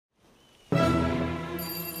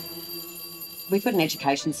We've got an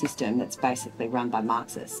education system that's basically run by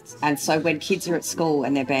Marxists. And so when kids are at school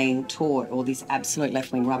and they're being taught all this absolute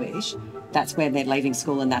left-wing rubbish, that's where they're leaving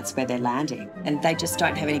school and that's where they're landing. And they just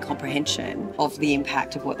don't have any comprehension of the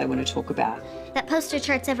impact of what they want to talk about. That poster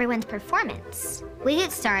charts everyone's performance. We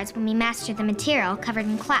get stars when we master the material covered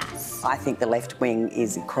in class. I think the left wing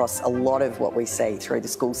is across a lot of what we see through the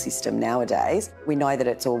school system nowadays. We know that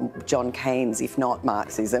it's all John Keynes, if not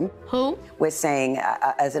Marxism. Who? We're seeing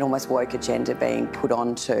as an almost woke agenda being put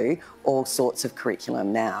onto all sorts of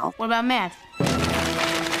curriculum now. What about math?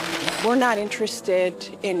 We're not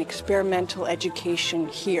interested in experimental education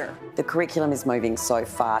here. The curriculum is moving so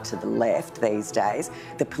far to the left these days.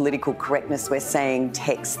 The political correctness, we're seeing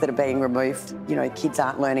texts that are being removed. You know, kids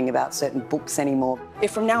aren't learning about certain books anymore.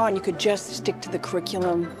 If from now on you could just stick to the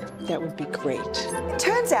curriculum, that would be great. It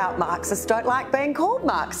turns out Marxists don't like being called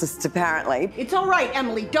Marxists, apparently. It's all right,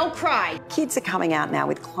 Emily, don't cry. Kids are coming out now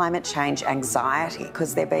with climate change anxiety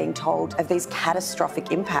because they're being told of these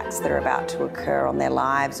catastrophic impacts that are about to occur on their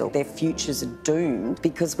lives, or their futures are doomed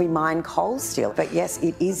because we mine coal still. But yes,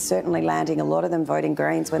 it is certainly landing a lot of them voting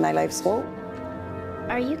Greens when they leave school.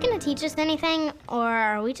 Are you going to teach us anything, or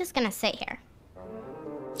are we just going to sit here?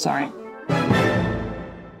 Sorry.